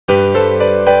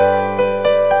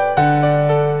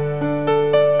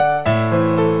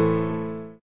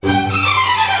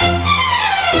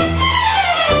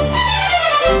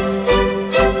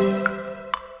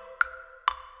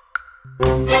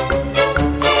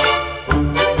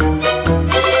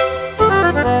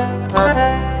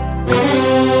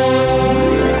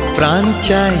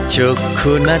চায়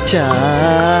চক্ষু না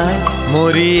চায়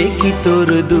মরিয়ে কি তোর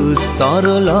দুস্তর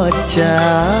লজ্জা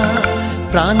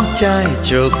প্রাণ চায়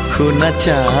চক্ষু না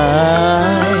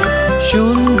চায়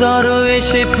সুন্দর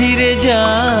এসে ফিরে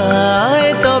যায়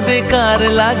তবে কার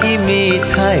লাগি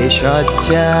মিঠায়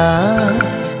সজ্জা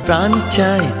প্রাণ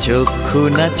চায় চক্ষু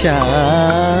না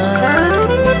চায়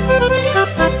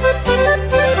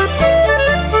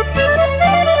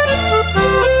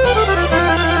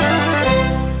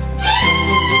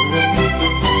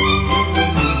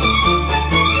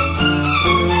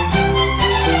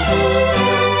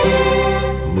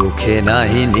মুখে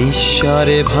নাহি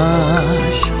নিঃস্বরে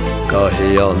ভাস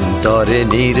কহে অন্তরে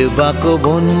নির্বাক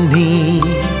বহ্নি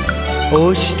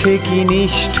ওষ্ঠে কি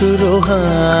নিষ্ঠুর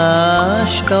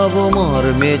হাস তব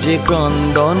মর্মে যে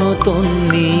ক্রন্দন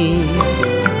তন্নি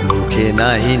মুখে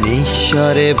নাহি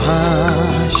নিঃস্বরে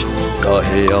ভাস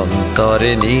কহে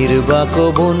অন্তরে নির্বাক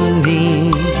বহ্নি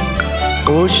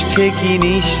ওষ্ঠে কি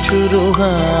নিষ্ঠুর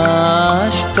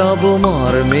হাস তব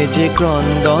মর্মে যে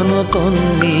ক্রন্দন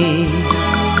তন্নি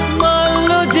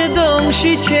যে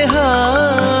দংশিছে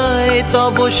হায়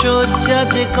তব শয্যা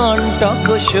যে কণ্টক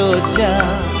শয্যা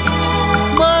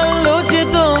মাল্য যে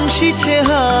দংশিছে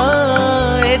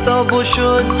হায় তব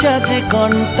শয্যা যে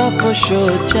কণ্টক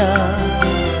শয্যা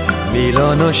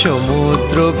মিলন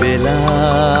সমুদ্র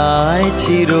বেলায়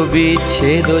চির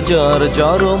বিচ্ছেদ জর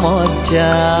জর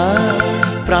মজ্জা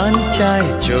প্রাণ চায়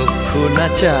চক্ষু না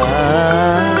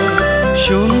চায়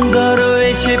সুন্দর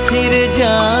এসে ফিরে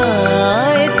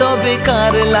যায় তবে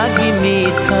কার লাগি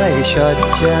মিঠায়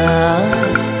সজ্জা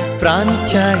প্রাণ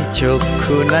চায়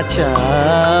চক্ষু না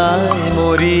চায়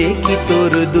মরিয়ে কি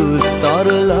তোর দুস্তর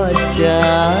লজ্জা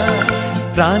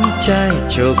প্রাণ চায়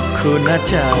চক্ষু না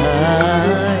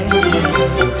চায়